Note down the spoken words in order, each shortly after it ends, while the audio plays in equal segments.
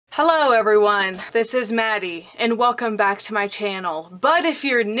Hello everyone, this is Maddie and welcome back to my channel. But if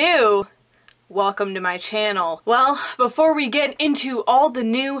you're new, welcome to my channel. Well, before we get into all the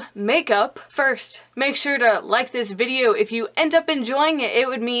new makeup, first, make sure to like this video. If you end up enjoying it, it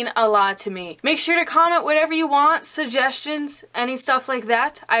would mean a lot to me. Make sure to comment whatever you want, suggestions, any stuff like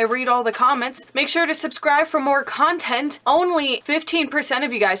that. I read all the comments. Make sure to subscribe for more content. Only 15%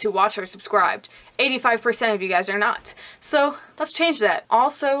 of you guys who watch are subscribed. 85% of you guys are not. So let's change that.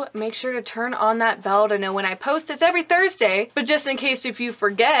 Also, make sure to turn on that bell to know when I post. It's every Thursday, but just in case if you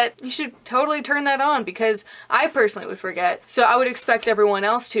forget, you should totally turn that on because I personally would forget. So I would expect everyone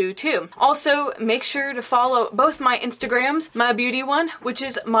else to too. Also, make sure to follow both my Instagrams, my beauty one, which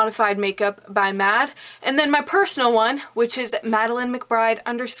is Modified Makeup by Mad, and then my personal one, which is Madeline McBride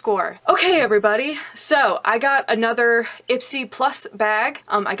 _. Okay, everybody. So I got another IPSY Plus bag.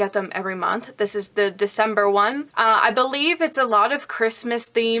 I get them every month. This is the December one. I believe it's a lot of Christmas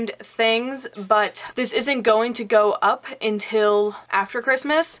themed things, but this isn't going to go up until after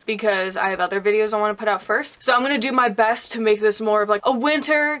Christmas because I have other videos I want to put out first. So I'm going to do my best to make this more of like a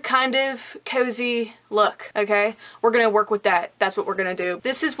winter kind of cozy look, okay? We're going to work with that. That's what we're going to do.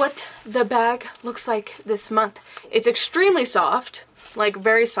 This is what the bag looks like this month. It's extremely soft. Like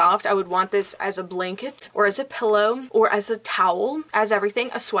very soft. I would want this as a blanket or as a pillow or as a towel, as everything,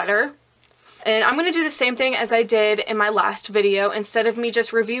 a sweater. And I'm going to do the same thing as I did in my last video. Instead of me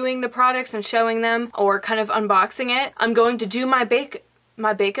just reviewing the products and showing them or kind of unboxing it, I'm going to do my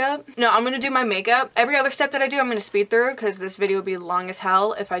makeup. No, I'm going to do my makeup. Every other step that I do, I'm going to speed through because this video will be long as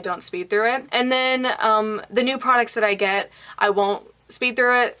hell if I don't speed through it. And then the new products that I get, I won't speed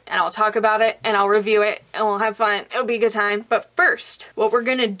through it and I'll talk about it and I'll review it and we'll have fun. It'll be a good time. But first, what we're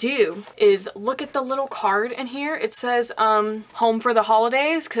gonna do is look at the little card in here. It says home for the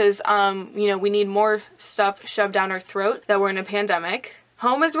holidays because you know, we need more stuff shoved down our throat that we're in a pandemic.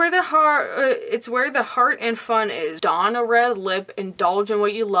 Home is where the heart, it's where the heart and fun is. Don a red lip, indulge in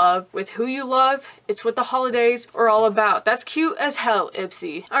what you love, with who you love, it's what the holidays are all about. That's cute as hell,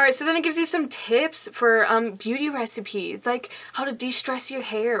 IPSY. Alright, so then it gives you some tips for beauty recipes, like how to de-stress your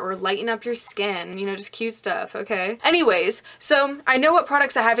hair or lighten up your skin, you know, just cute stuff, okay? Anyways, so I know what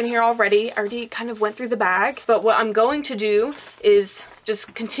products I have in here already. I already kind of went through the bag, but what I'm going to do is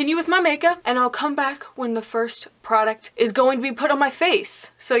just continue with my makeup and I'll come back when the first product is going to be put on my face.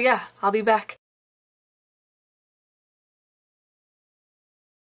 So yeah, I'll be back.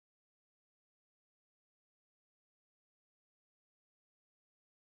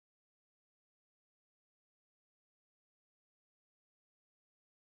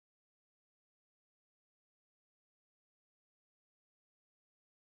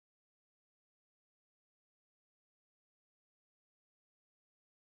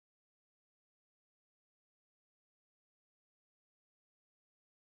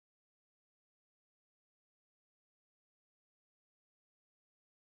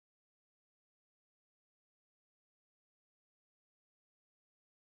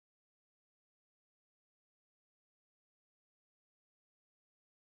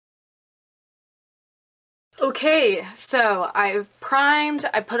 Okay, so I've primed,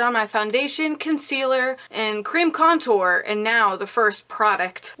 I put on my foundation, concealer, and cream contour, and now the first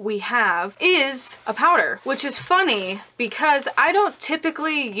product we have is a powder, which is funny because I don't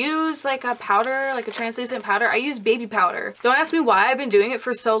typically use like a powder, like a translucent powder. I use baby powder. Don't ask me why. I've been doing it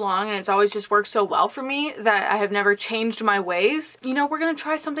for so long and it's always just worked so well for me that I have never changed my ways. You know, we're gonna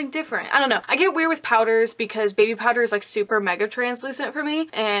try something different. I don't know. I get weird with powders because baby powder is like super mega translucent for me,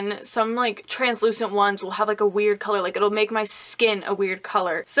 and some like translucent ones will have like a weird color, like it'll make my skin a weird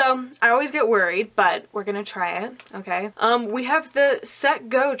color. So I always get worried, but we're gonna try it, okay? We have the Set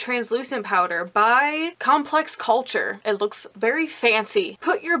Go translucent powder by Complex Culture. It looks very fancy.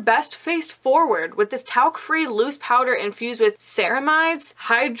 Put your best face forward with this talc-free loose powder infused with ceramides,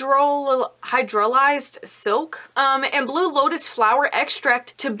 hydrolyzed silk, and blue lotus flower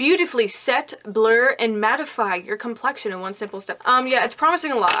extract to beautifully set, blur, and mattify your complexion in one simple step. Yeah, it's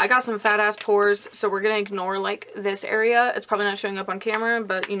promising a lot. I got some fat ass pores, so we're gonna ignore like this area. It's probably not showing up on camera,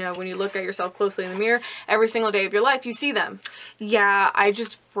 but you know, when you look at yourself closely in the mirror every single day of your life, you see them. Yeah, I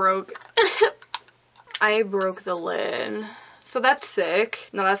just broke I broke the lid. So that's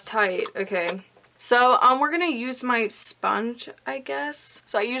sick. No, that's tight. Okay. So we're gonna use my sponge, I guess.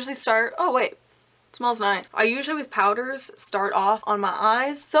 So I usually start, oh wait, it smells nice. I usually with powders start off on my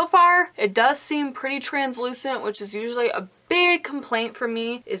eyes. So far, it does seem pretty translucent, which is usually a big complaint for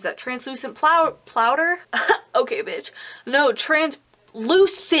me, is that translucent powder. Okay, bitch. No,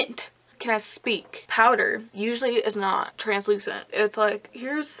 translucent. Can I speak? Powder usually is not translucent. It's like,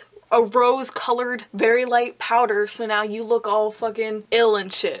 here's a rose colored, very light powder, so now you look all fucking ill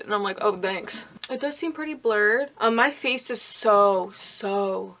and shit. And I'm like, oh, thanks. It does seem pretty blurred. My face is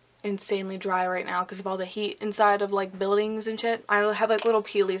so insanely dry right now because of all the heat inside of like buildings and shit. I have like little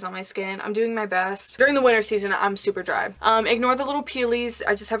peelies on my skin. I'm doing my best. During the winter season, I'm super dry. Ignore the little peelies.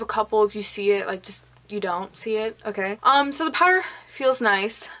 I just have a couple. If you see it, like, just you don't see it, okay? So the powder feels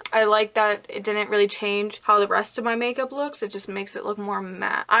nice. I like that it didn't really change how the rest of my makeup looks. It just makes it look more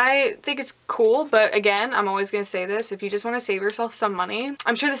matte. I think it's cool, but again, I'm always gonna say this, if you just want to save yourself some money,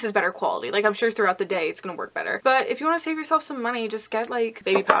 I'm sure this is better quality. Like, I'm sure throughout the day it's gonna work better. But if you want to save yourself some money, just get like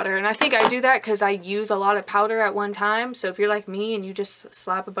baby powder. And I think I do that because I use a lot of powder at one time. So if you're like me and you just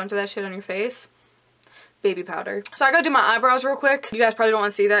slap a bunch of that shit on your face, baby powder. So I gotta do my eyebrows real quick. You guys probably don't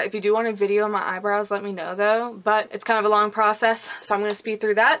want to see that. If you do want a video on my eyebrows, let me know though. But it's kind of a long process, so I'm gonna speed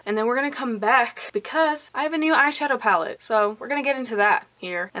through that. And then we're gonna come back because I have a new eyeshadow palette. So we're gonna get into that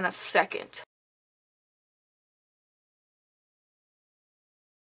here in a second.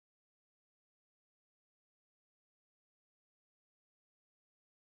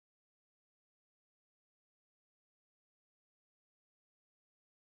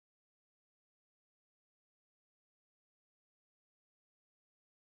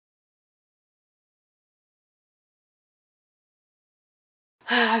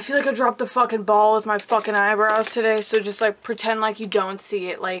 I feel like I dropped the fucking ball with my fucking eyebrows today, so just like pretend like you don't see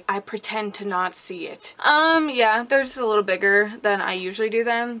it. Like, I pretend to not see it. Yeah, they're just a little bigger than I usually do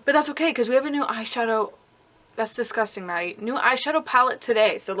then, but that's okay because we have a new eyeshadow. That's disgusting, Maddie. New eyeshadow palette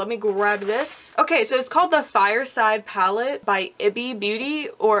today, so let me grab this. Okay, so it's called the Fireside Palette by IBY Beauty,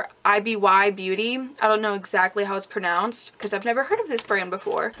 or IBY Beauty. I don't know exactly how it's pronounced because I've never heard of this brand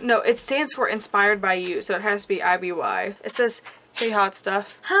before. No, it stands for Inspired by You, so it has to be IBY. It says, hey hot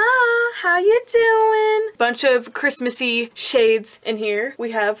stuff. Hi, how you doing? Bunch of Christmassy shades in here.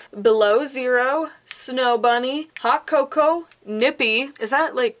 We have Below Zero, Snow Bunny, Hot Cocoa, Nippy. Is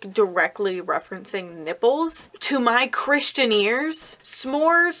that like directly referencing nipples? To My Christian Ears,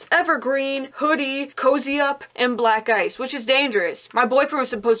 S'mores, Evergreen, Hoodie, Cozy Up, and Black Ice, which is dangerous. My boyfriend was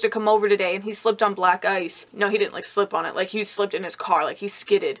supposed to come over today and he slipped on black ice. No, he didn't like slip on it. Like, he slipped in his car, like he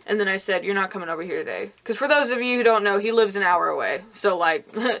skidded. And then I said, you're not coming over here today. Because for those of you who don't know, he lives an hour away. So like,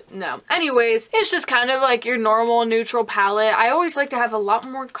 no. Anyways, it's just kind of like your normal neutral palette. I always like to have a lot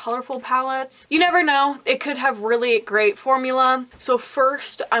more colorful palettes. You never know. It could have really great formula. So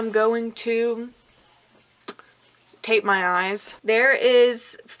first I'm going to tape my eyes. There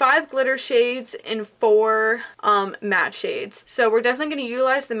is 5 glitter shades and 4 matte shades. So we're definitely going to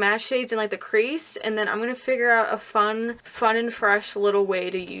utilize the matte shades in like the crease, and then I'm going to figure out a fun and fresh little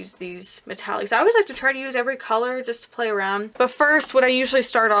way to use these metallics. I always like to try to use every color just to play around. But first, what I usually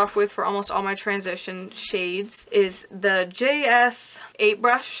start off with for almost all my transition shades is the JS8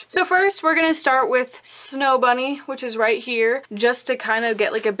 brush. So first we're going to start with Snow Bunny, which is right here, just to kind of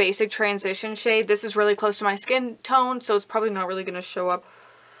get like a basic transition shade. This is really close to my skin tone, so it's probably not really going to show up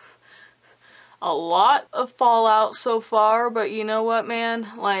a lot of fallout so far, but you know what, man,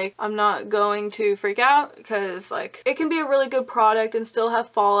 like, I'm not going to freak out because like it can be a really good product and still have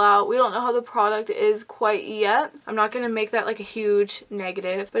fallout. We don't know how the product is quite yet. I'm not going to make that like a huge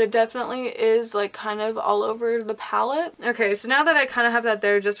negative, but it definitely is like kind of all over the palette. Okay, so now that I kind of have that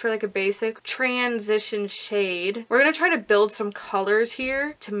there just for like a basic transition shade, we're going to try to build some colors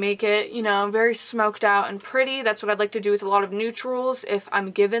here to make it, you know, very smoked out and pretty. That's what I'd like to do with a lot of neutrals if I'm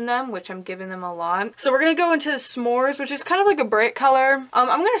given them, which I'm giving them a lot. So we're gonna go into S'mores, which is kind of like a brick color. I'm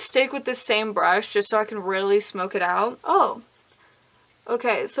gonna stick with this same brush just so I can really smoke it out. Oh.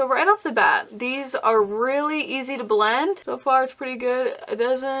 Okay, so right off the bat, these are really easy to blend. So far, it's pretty good. It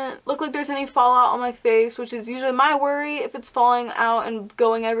doesn't look like there's any fallout on my face, which is usually my worry if it's falling out and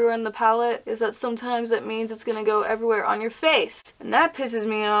going everywhere in the palette, is that sometimes that means it's gonna go everywhere on your face. And that pisses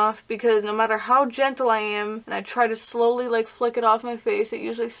me off because no matter how gentle I am and I try to slowly like flick it off my face, it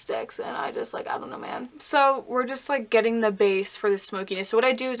usually sticks, and I just like, I don't know, man. So we're just like getting the base for the smokiness. So what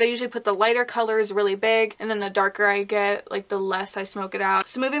I do is I usually put the lighter colors really big, and then the darker I get, like the less I smoke it out.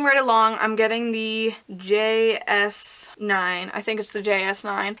 So moving right along, I'm getting the JS9. I think it's the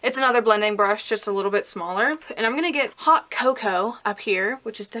JS9. It's another blending brush, just a little bit smaller. And I'm gonna get Hot Cocoa up here,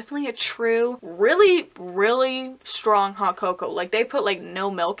 which is definitely a true, really strong hot cocoa. Like, they put like no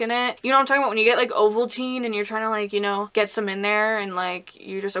milk in it. You know what I'm talking about? When you get like Ovaltine and you're trying to like, you know, get some in there and like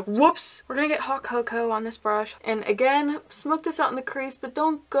you're just like, whoops. We're gonna get Hot Cocoa on this brush. And again, smoke this out in the crease, but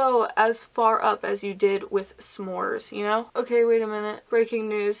don't go as far up as you did with S'mores, you know? Okay, wait a minute. breaking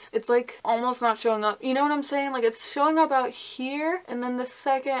news. It's like almost not showing up. You know what I'm saying? Like it's showing up out here, and then the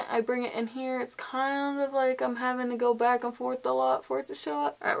second I bring it in here, it's kind of like I'm having to go back and forth a lot for it to show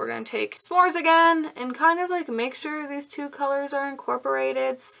up. All right, we're gonna take s'mores again and kind of like make sure these two colors are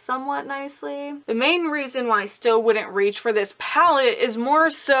incorporated somewhat nicely. The main reason why I still wouldn't reach for this palette is more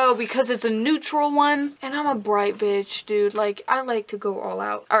so because it's a neutral one, and I'm a bright bitch, dude. Like I like to go all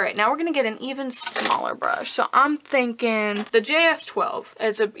out. All right, now we're gonna get an even smaller brush. So I'm thinking the JS12.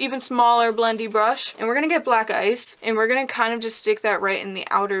 It's an even smaller blendy brush, and we're gonna get black ice, and we're gonna kind of just stick that right in the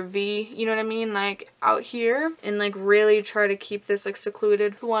outer V, you know what I mean, like out here, and like really try to keep this like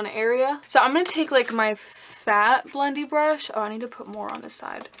secluded one area. So I'm gonna take like my fat blendy brush. Oh, I need to put more on this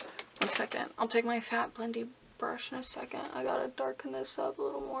side. 1 second. I'll take my fat blendy brush in a second. I gotta darken this up a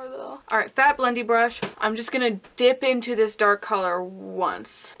little more though. All right, fat blendy brush. I'm just gonna dip into this dark color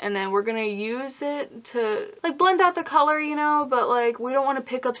once, and then we're gonna use it to like blend out the color, you know, but like we don't want to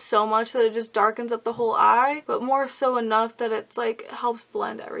pick up so much that it just darkens up the whole eye, but more so enough that it's like helps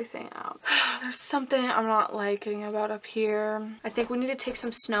blend everything out. There's something I'm not liking about up here. I think we need to take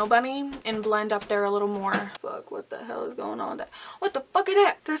some Snow Bunny and blend up there a little more. Fuck, what the hell is going on with that? What the fuck is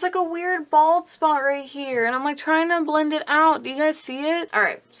that? There's like a weird bald spot right here, and I'm like trying to blend it out. Do you guys see it? All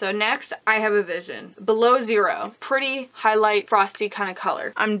right, so next I have a vision. Below 0, pretty highlight frosty kind of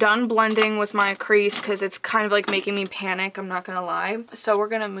color. I'm done blending with my crease because it's kind of like making me panic, I'm not gonna lie. So we're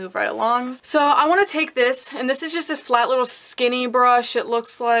gonna move right along. So I want to take this, and this is just a flat little skinny brush. It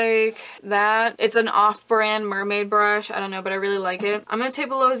looks like that. It's an off-brand mermaid brush. I don't know, but I really like it. I'm gonna take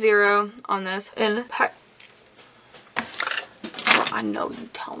below 0 on this and pack. I know you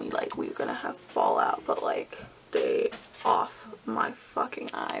tell me like we're gonna have fallout, but like stay off my fucking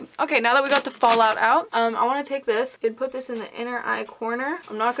eye. Okay, now that we got the fallout out, I want to take this and put this in the inner eye corner.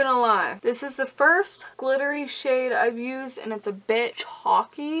 I'm not gonna lie, this is the first glittery shade I've used, and it's a bit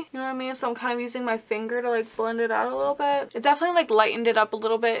chalky, you know what I mean? So I'm kind of using my finger to like blend it out a little bit. It definitely like lightened it up a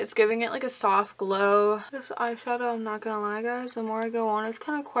little bit. It's giving it like a soft glow. This eyeshadow, I'm not gonna lie guys, the more I go on, it's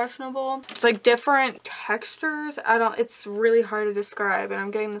kind of questionable. It's like different textures. It's really hard to describe, and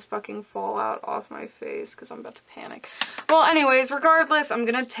I'm getting this fucking fallout off my face because I'm about to panic. Well, anyways, regardless, I'm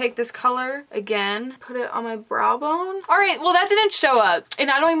gonna take this color again, put it on my brow bone. All right, well that didn't show up, and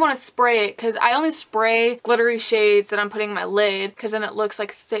I don't even want to spray it because I only spray glittery shades that I'm putting in my lid because then it looks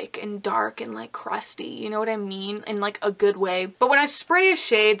like thick and dark and like crusty, you know what I mean, in like a good way. But when I spray a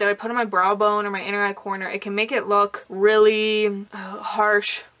shade that I put on my brow bone or my inner eye corner, it can make it look really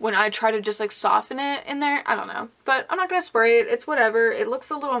harsh when I try to just like soften it in there. I don't know, but I'm not gonna spray it. It's whatever. It looks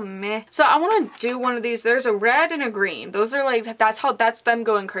a little meh. So I want to do one of these. There's a red and a green. Those are like, that's them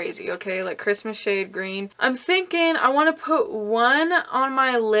going crazy, okay? Like Christmas shade green. I'm thinking I want to put one on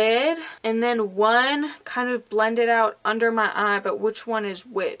my lid and then one kind of blend it out under my eye, but which one is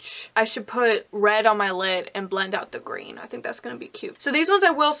which? I should put red on my lid and blend out the green. I think that's gonna be cute. So these ones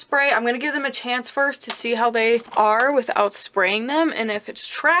I will spray. I'm gonna give them a chance first to see how they are without spraying them, and if it's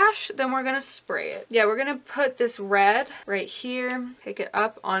trash, then we're gonna spray it. Yeah, we're gonna put this red right here, pick it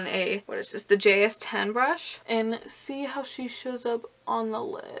up on a, what is this, the JS10 brush, and see how she shows up on the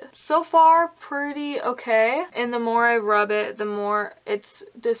lid. So far, pretty okay, and the more I rub it, the more it's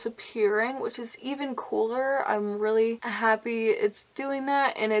disappearing, which is even cooler. I'm really happy it's doing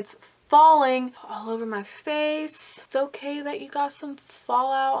that, and it's falling all over my face. It's okay that you got some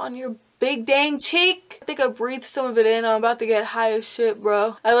fallout on your big dang cheek. I think I breathed some of it in. I'm about to get high as shit,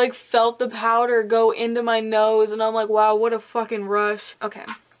 bro. I like felt the powder go into my nose, and I'm like, wow, what a fucking rush. Okay.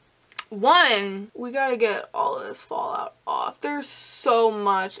 One, we gotta get all of this fallout off. There's so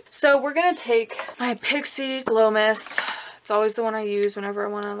much. So we're gonna take my Pixie Glow Mist. It's always the one I use whenever I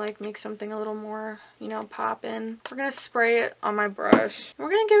want to like make something a little more, you know, poppin'. We're gonna spray it on my brush. We're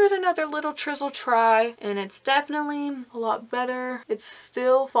gonna give it another little trizzle try, and it's definitely a lot better. It's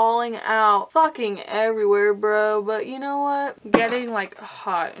still falling out fucking everywhere, bro, but you know what? I'm getting like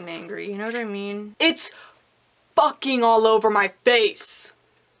hot and angry, you know what I mean? It's fucking all over my face.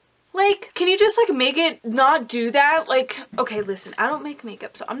 Like, can you just like make it not do that? Like, okay, listen, I don't make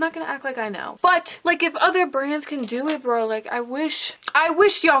makeup, so I'm not gonna act like I know. But like, if other brands can do it, bro, like I wish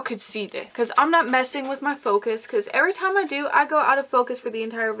y'all could see this, because I'm not messing with my focus, because every time I do, I go out of focus for the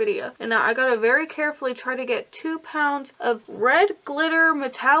entire video. And now I gotta very carefully try to get 2 pounds of red glitter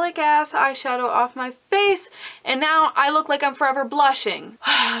metallic ass eyeshadow off my face, and now I look like I'm forever blushing.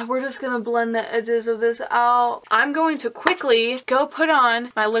 We're just gonna blend the edges of this out. I'm going to quickly go put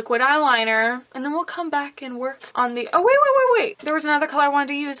on my liquid liquid eyeliner, and then we'll come back and work on the, oh wait. There was another color I wanted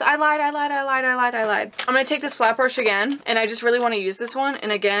to use. I lied. I'm gonna take this flat brush again, and I just really want to use this one.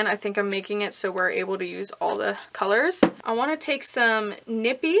 And again, I think I'm making it so we're able to use all the colors. I want to take some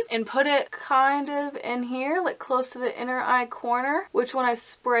Nippy and put it kind of in here, like close to the inner eye corner, which when I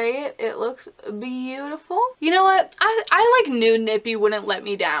spray it, it looks beautiful. You know what? I like knew Nippy wouldn't let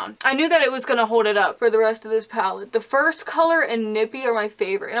me down. I knew that it was gonna hold it up for the rest of this palette. The first color and Nippy are my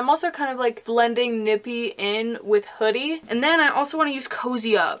favorite. And I'm also kind of like blending Nippy in with Hoodie. And then I also want to use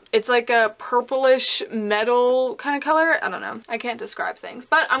Cozy Up. It's like a purplish metal kind of color. I don't know. I can't describe things.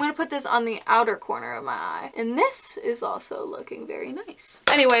 But I'm going to put this on the outer corner of my eye. And this is also looking very nice.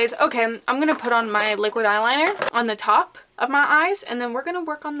 Anyways, okay, I'm going to put on my liquid eyeliner on the top of my eyes. And then we're going to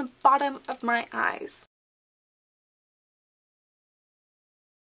work on the bottom of my eyes.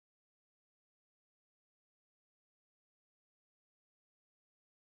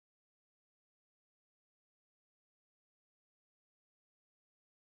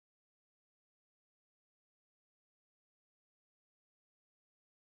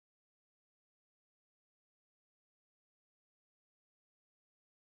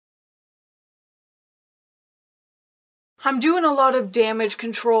 I'm doing a lot of damage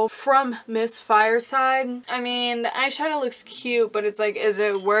control from Miss Fireside. I mean, the eyeshadow looks cute, but it's like, is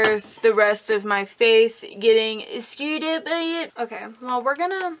it worth the rest of my face getting skewed up by it? Okay, well, we're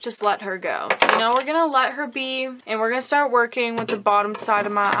gonna just let her go. You know, we're gonna let her be, and we're gonna start working with the bottom side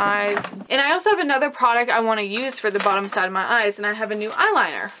of my eyes. And I also have another product I want to use for the bottom side of my eyes, and I have a new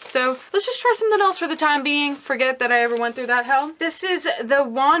eyeliner. So let's just try something else for the time being. Forget that I ever went through that hell. This is the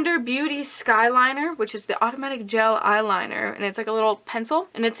Wander Beauty Skyliner, which is the automatic gel eyeliner. And it's like a little pencil,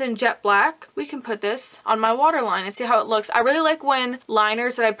 and it's in jet black. We can put this on my waterline and see how it looks. I really like when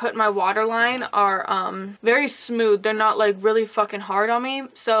liners that I put in my waterline are very smooth. They're not like really fucking hard on me.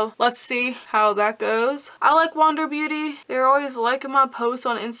 So let's see how that goes. I like Wander Beauty. They're always liking my posts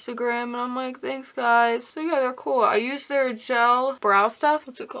on Instagram, and I'm like, thanks guys. So yeah, they're cool. I use their gel brow stuff.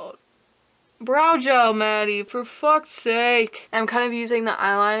 What's it called? Brow gel, Maddie, for fuck's sake. I'm kind of using the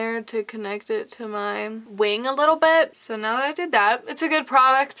eyeliner to connect it to my wing a little bit. So now that I did that, it's a good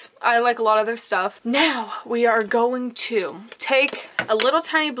product. I like a lot of their stuff. Now we are going to take a little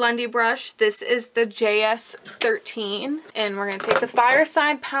tiny blendy brush. This is the JS13. And we're going to take the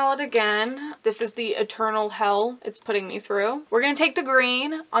Fireside palette again. This is the Eternal Hell it's putting me through. We're going to take the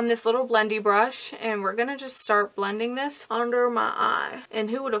green on this little blendy brush, and we're going to just start blending this under my eye.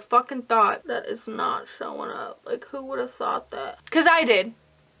 And who would have fucking thought that is not showing up? Like, who would have thought that? Because I did.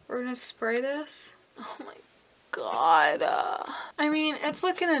 We're gonna spray this. Oh my god. I mean, it's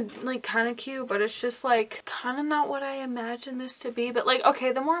looking like kind of cute, but it's just like kind of not what I imagined this to be. But like,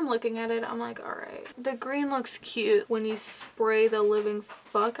 okay, the more I'm looking at it, I'm like, all right, the green looks cute when you spray the living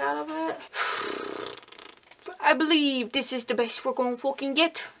fuck out of it. I believe this is the best we're gonna fucking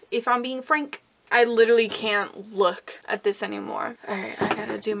get, if I'm being frank. I literally can't look at this anymore. Alright, I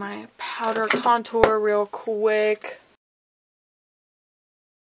gotta do my powder contour real quick.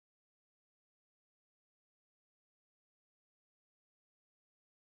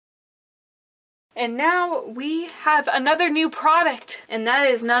 And now we have another new product, and that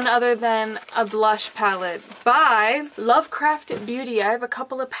is none other than a blush palette by Lovecraft Beauty. I have a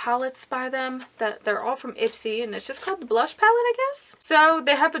couple of palettes by them that they're all from IPSY, and it's just called the blush palette, I guess. So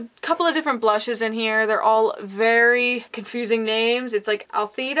they have a couple of different blushes in here. They're all very confusing names. It's like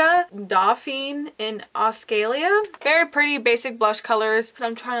Althea, Dauphine, and Australia. Very pretty basic blush colors.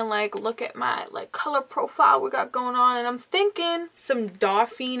 I'm trying to like look at my like color profile we got going on, and I'm thinking some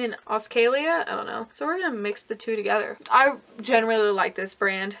Dauphine and Australia. I don't know. So we're gonna mix the two together. I generally like this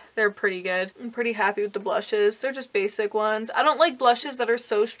brand. They're pretty good. I'm pretty happy with the blushes. They're just basic ones. I don't like blushes that are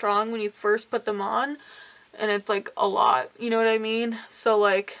so strong when you first put them on and it's like a lot, you know what I mean? So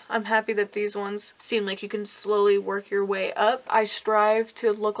like, I'm happy that these ones seem like you can slowly work your way up. I strive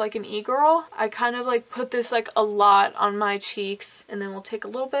to look like an e-girl. I kind of like put this like a lot on my cheeks, and then we'll take a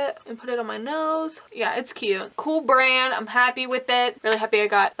little bit and put it on my nose. Yeah, it's cute. Cool brand. I'm happy with it. Really happy I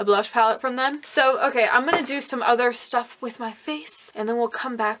got a blush palette from them. So okay, I'm gonna do some other stuff with my face, and then we'll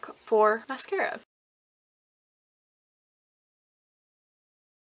come back for mascara.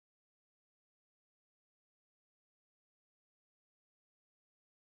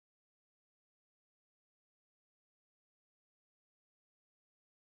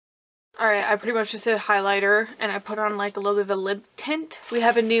 Alright, I pretty much just did highlighter and I put on like a little bit of a lip tint. We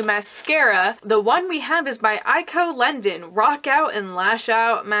have a new mascara. The one we have is by Ico London Rock Out and Lash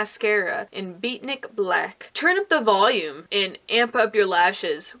Out Mascara in Beatnik Black. Turn up the volume and amp up your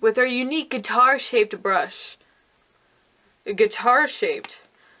lashes with our unique guitar-shaped brush. Guitar-shaped.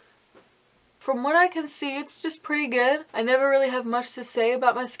 from what I can see, it's just pretty good. I never really have much to say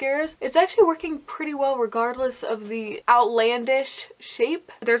about mascaras. It's actually working pretty well regardless of the outlandish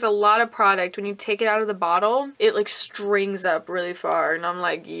shape. There's a lot of product. When you take it out of the bottle, it like strings up really far, and I'm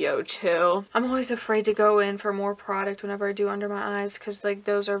like, yo, chill. I'm always afraid to go in for more product whenever I do under my eyes, because like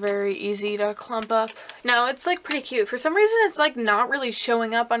those are very easy to clump up. Now it's like pretty cute. For some reason it's like not really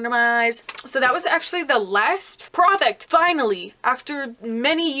showing up under my eyes. So that was actually the last product. Finally, after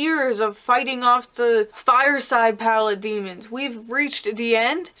many years of fighting off the Fireside palette demons, we've reached the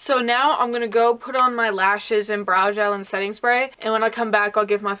end. So now I'm gonna go put on my lashes and brow gel and setting spray, and when I come back I'll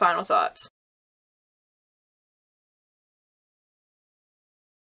give my final thoughts.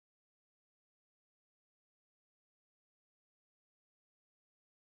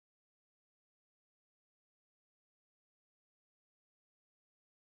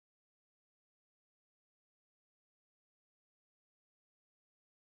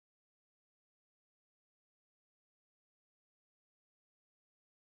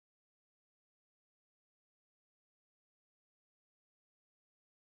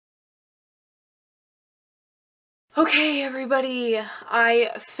 Okay, everybody,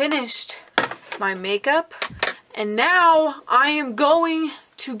 I finished my makeup, and now I am going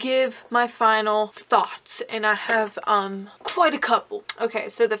to give my final thoughts, and I have quite a couple. Okay,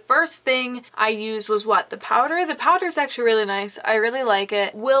 so the first thing I used was what? The powder. The powder is actually really nice. I really like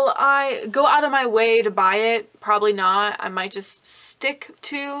it. Will I go out of my way to buy it? Probably not. I might just stick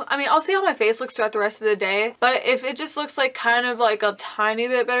to, I mean, I'll see how my face looks throughout the rest of the day, but if it just looks like kind of like a tiny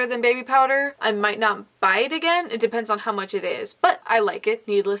bit better than baby powder, I might not buy it again. It depends on how much it is, but I like it,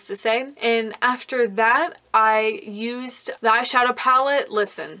 needless to say. And after that, I used the eyeshadow palette.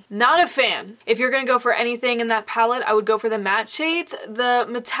 Listen, not a fan. If you're gonna go for anything in that palette, I would go for the matte shades. The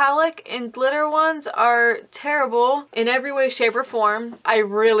metallic and glitter ones are terrible in every way, shape, or form. I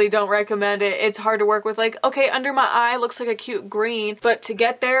really don't recommend it. It's hard to work with. Like, okay, under my eye looks like a cute green, but to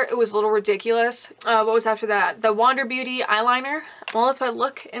get there, it was a little ridiculous. What was after that? The Wander Beauty eyeliner. Well, if I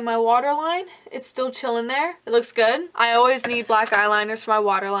look in my waterline, it's still chilling there. It looks good. I always need black eyeliners for my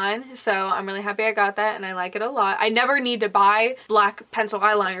waterline, so I'm really happy I got that, and I like it a lot. I never need to buy black pencil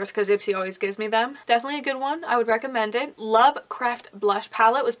eyeliners because Ipsy always gives me them. Definitely a good one. I would recommend it. Lovecraft blush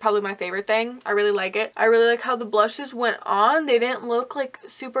palette was probably my favorite thing. I really like it. I really like how the blushes went on. They didn't look like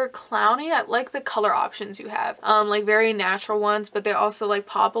super clowny. I like the color options you have. Like very natural ones, but they also like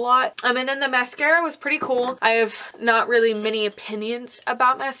pop a lot. And then the mascara was pretty cool. I have not really many opinions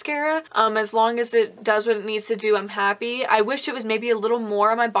about mascara. As long as it does what it needs to do, I'm happy. I wish it was maybe a little more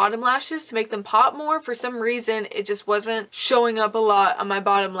on my bottom lashes to make them pop more. For some reason, it just wasn't showing up a lot on my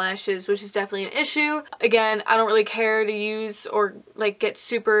bottom lashes, which is definitely an issue. Again, I don't really care to use or like get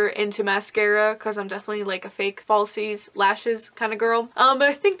super into mascara because I'm definitely like a fake falsies lashes kind of girl. But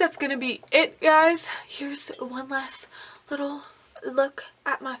I think that's gonna be it, guys. Here's one last little look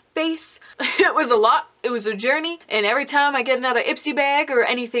at my face. It was a lot. It was a journey, and every time I get another Ipsy bag or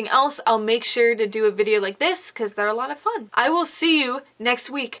anything else, I'll make sure to do a video like this because they're a lot of fun. I will see you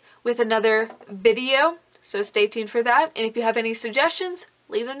next week with another video, so stay tuned for that. And if you have any suggestions,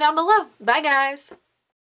 leave them down below. Bye, guys.